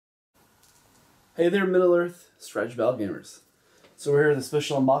Hey there, Middle-earth Thranduil gamers. So we're here with a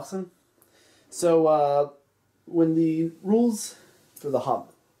special unboxing. So when the rules for the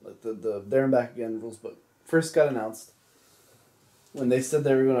Hobbit, like the There and Back Again rules book, first got announced, when they said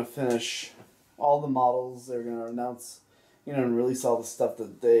they were going to finish all the models, they were going to announce, and release all the stuff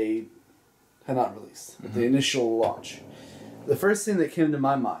that they had not released at the initial launch. The first thing that came to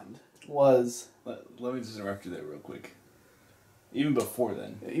my mind was... Let me just interrupt you there real quick. Even before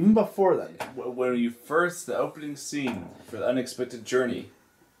then. Even before then. When you first, the opening scene for the Unexpected Journey.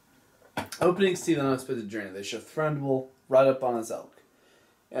 Opening scene of the Unexpected Journey, they show Thranduil right up on his elk.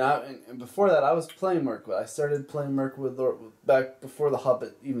 And before that, I was playing Mirkwood. I started playing Mirkwood back before The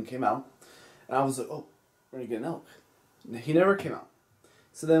Hobbit even came out. And I was like, oh, we're going to get an elk. And he never came out.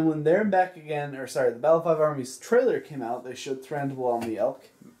 So then when There and Back Again, the Battle of Five Armies trailer came out, they showed Thranduil on the elk.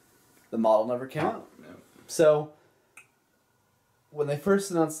 The model never came out. No. So when they first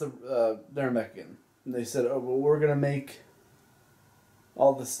announced the There and Back Again, they said, oh, well, we're going to make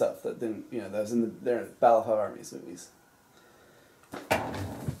all the stuff that didn't, that was in the Battle of Five Armies movies.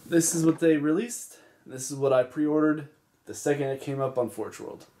 This is what they released. This is what I pre-ordered the second it came up on Forge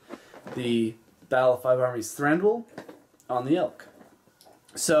World. The Battle of Five Armies Thranduil on the elk.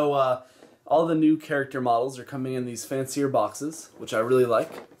 So all the new character models are coming in these fancier boxes, which I really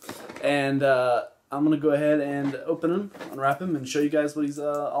like. And I'm going to go ahead and open him, unwrap him, and show you guys what he's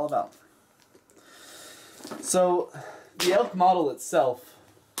all about. So the elk model itself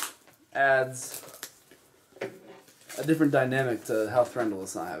adds a different dynamic to how Thranduil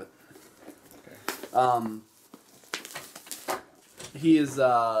does not have it. Okay. He is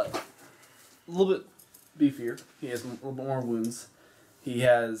a little bit beefier. He has a little bit more wounds. He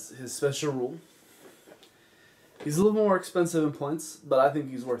has his special rule. He's a little more expensive in points, but I think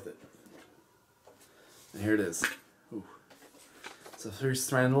he's worth it. And here it is. Ooh. So here's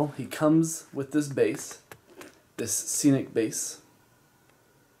Thranduil. He comes with this base, this scenic base.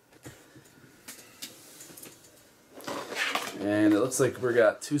 And it looks like we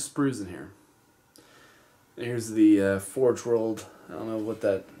got 2 sprues in here. And here's the Forge World. I don't know what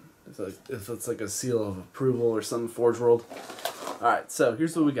that, if it's like a seal of approval or something, Forge World. Alright, so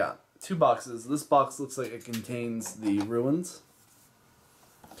here's what we got. 2 boxes. This box looks like it contains the ruins.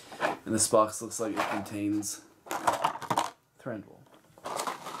 And this box looks like it contains Thranduil.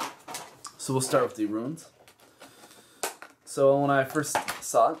 So we'll start with the ruins. So when I first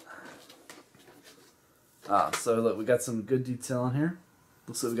saw it, so look, we got some good detail on here.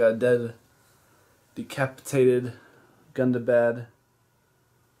 Looks like we got a dead, decapitated, Gundabad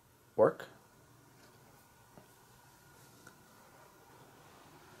orc.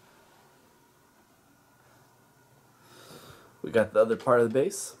 We got the other part of the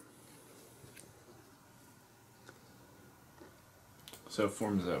base. So it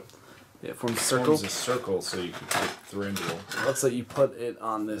forms a... Yeah, it forms a circle. Forms a circle so you can put Thranduil. Looks like you put it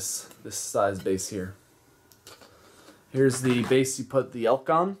on this size base here. Here's the base you put the elk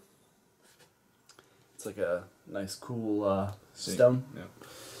on. It's like a nice, cool stone. Yeah.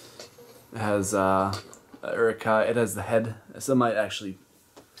 It has Uruk-hai. It has the head. Some might actually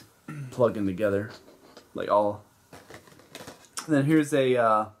plug in together, like all. And then here's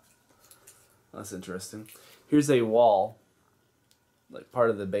a. That's interesting. Here's a wall, like part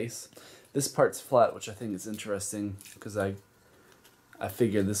of the base. This part's flat, which I think is interesting because I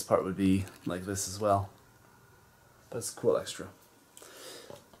figured this part would be like this as well. That's a cool extra.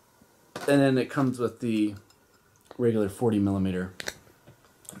 And then it comes with the regular 40mm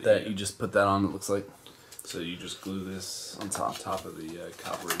that you just put that on, it looks like. So you just glue this on top of the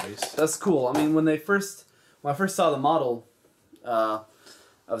copper base. That's cool. I mean, when I first saw the model, I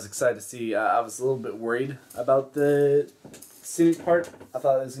was excited to see. I was a little bit worried about the scenic part. I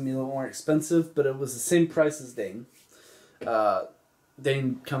thought it was going to be a little more expensive, but it was the same price as Dane.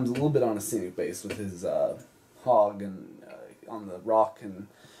 Dane comes a little bit on a scenic base with his hog and on the rock and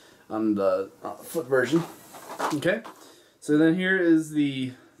on the foot version. Okay, so then here is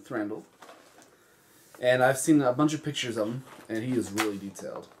the Thranduil, and I've seen a bunch of pictures of him, and he is really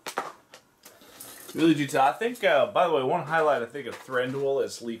detailed. Really detailed. I think, by the way, one highlight I think of Thranduil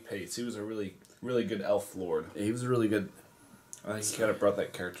is Lee Pace. He was a really, really good elf lord. Yeah, he was really good. I think he kind of brought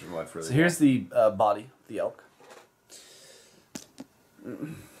that character to life really well. So here's the body, the elk.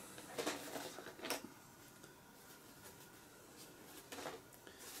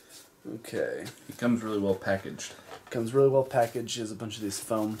 Okay. He comes really well packaged. Comes really well packaged. There's a bunch of these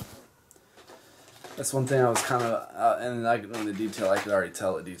foam. That's one thing I was kind of, and in the detail, I could already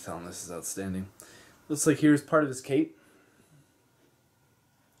tell the detail on this is outstanding. Looks like here's part of his cape.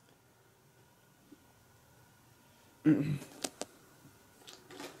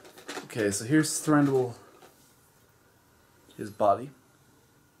 Okay, so here's Thranduil, his body.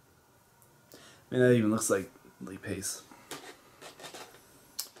 I mean, that even looks like Lee Pace.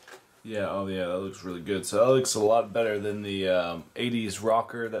 Yeah, oh yeah, that looks really good. So that looks a lot better than the 80s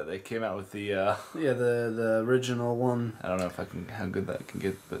rocker that they came out with the... Yeah, the original one. I don't know if I can how good that can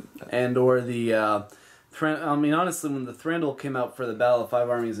get, but... And or the... I mean, honestly, when the Thranduil came out for the Battle of Five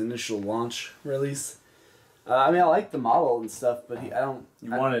Armies initial launch release, I mean, I like the model and stuff, but You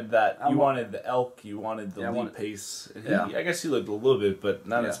wanted the elk, you wanted the Lee Pace. I guess he looked a little bit, but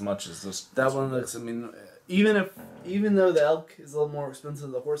not as much as this. That one looks, I mean, even though the elk is a little more expensive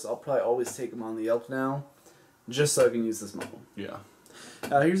than the horse, I'll probably always take him on the elk now, just so I can use this model. Yeah.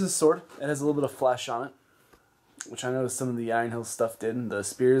 Here's a sword. It has a little bit of flash on it, which I noticed some of the Iron Hill stuff did, and the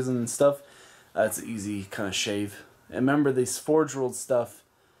spears and stuff. It's an easy kind of shave. And remember, this Forge World stuff,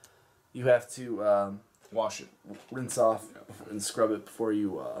 you have to wash it, rinse off, and scrub it before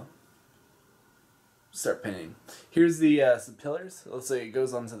you start painting. Here's the some pillars. Let's say it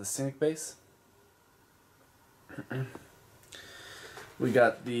goes onto the scenic base. We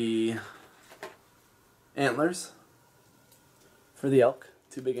got the antlers for the elk.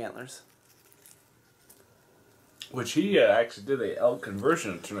 2 big antlers. Which he actually did a elk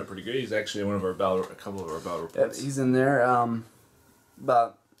conversion and turned out pretty good. He's actually one of our a couple of our battle reports. He's in there,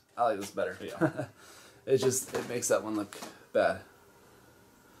 but I like this better. Yeah. It makes that one look bad.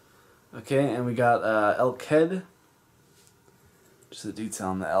 Okay, and we got elk head. Just the detail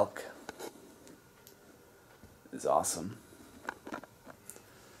on the elk is awesome.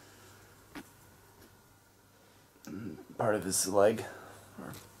 Part of his leg.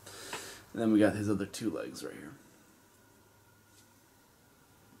 And then we got his other 2 legs right here.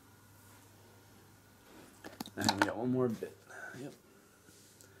 And we got one more bit. Yep.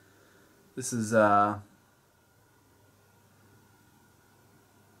 This is oh,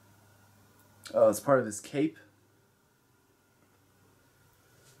 it's part of his cape.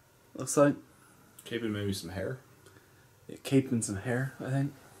 Looks like. Cape and maybe some hair. Yeah, cape and some hair, I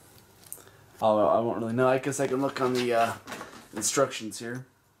think. Oh, I won't really know. I guess I can look on the instructions here.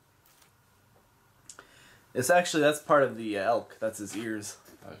 It's actually, that's part of the elk. That's his ears.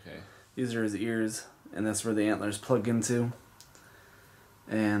 Okay. These are his ears, and that's where the antlers plug into.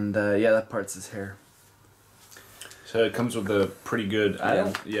 And yeah, that part's his hair. So it comes with a pretty good.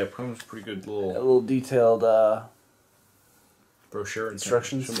 Yeah. It comes with pretty good A little detailed brochure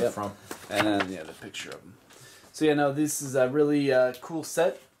instructions from the front, and then yeah, the picture of him. So yeah, no, this is a really cool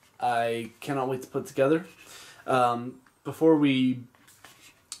set. I cannot wait to put together. Before we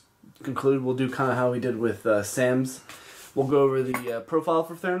conclude, we'll do kind of how we did with Sam's. We'll go over the profile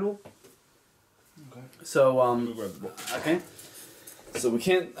for Thranduil. Okay. So okay. So we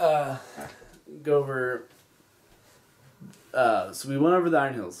can't go over. So we went over the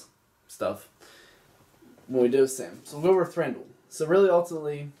Iron Hills stuff when we did with Sam. So we'll go over Thranduil. So really,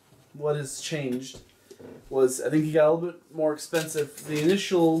 ultimately, what has changed was I think he got a little bit more expensive. The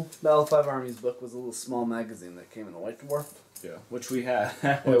initial Battle of Five Armies book was a little small magazine that came in a White Dwarf. Yeah, which we had.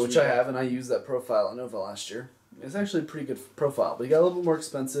 which I have, and I used that profile at Nova last year. It's actually a pretty good profile, but he got a little bit more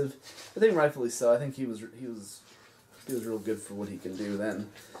expensive. I think rightfully so. I think he was real good for what he can do then.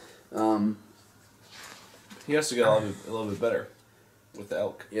 He has to get a little bit better with the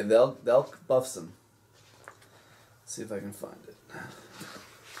elk. Yeah, the elk buffs him. Let's see if I can find it.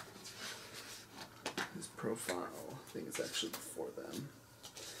 His profile. I think it's actually before them.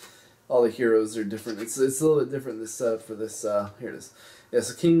 All the heroes are different. It's a little bit different this for this. Here it is. Yeah,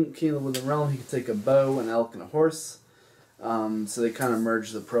 so King of the Woodland Realm. He can take a bow, an elk, and a horse. So they kind of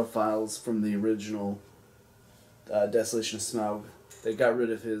merged the profiles from the original Desolation of Smaug. They got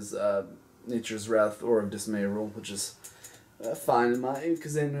rid of his Nature's Wrath or of Dismay rule, which is fine in my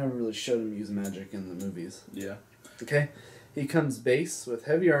because they never really showed him use magic in the movies. Yeah. Okay. He comes base with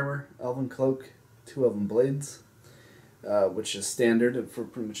heavy armor, elven cloak, 2 elven blades, which is standard for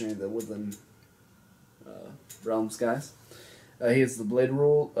pretty much any of the Woodland realms guys. He has the Blade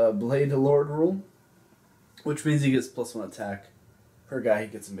Lord rule, which means he gets +1 attack per guy he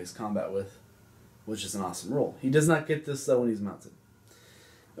gets in base combat with, which is an awesome rule. He does not get this though when he's mounted.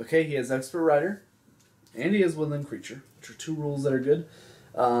 Okay, he has Expert Rider, and he has Woodland Creature, which are 2 rules that are good.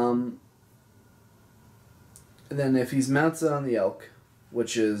 And then if he's mounted on the Elk,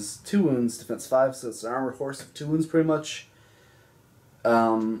 which is 2 wounds, defense 5, so it's an armored horse of 2 wounds pretty much.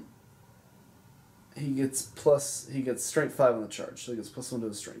 He gets strength 5 on the charge, so he gets +1 to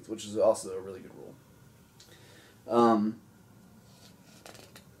his strength, which is also a really good rule.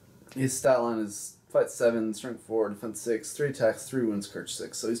 His stat line is fight 7, strength 4, defense 6, 3 attacks, 3 wounds, courage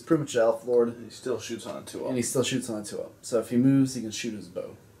 6. So he's pretty much an elf lord. And he still shoots on a 2-up. And he still shoots on a 2-up. So if he moves, he can shoot his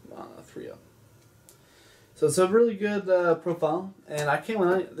bow, 3 up. So it's a really good profile, and I can't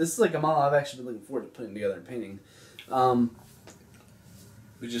wait. This is like a model I've actually been looking forward to putting together and painting.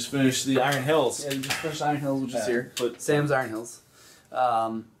 We just finished the Iron Hills. Yeah, we just finished Iron Hills, which is here. But Sam's Iron Hills.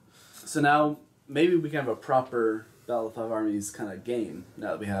 So now maybe we can have a proper Battle of 5 Armies kind of game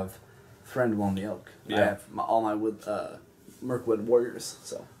now that we have Thranduil and the Elk. Yeah. I have all my Mirkwood warriors.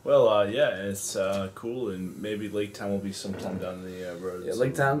 So. well, yeah, it's cool, and maybe Lake Town will be sometime down the road. Yeah,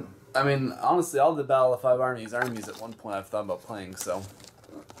 Lake Town. I mean, honestly, all the Battle of 5 Armies at one point I've thought about playing. So.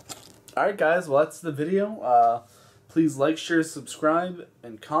 All right, guys. Well, that's the video. Please like, share, subscribe,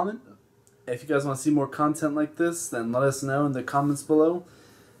 and comment. If you guys want to see more content like this, then let us know in the comments below.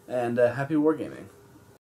 And happy wargaming.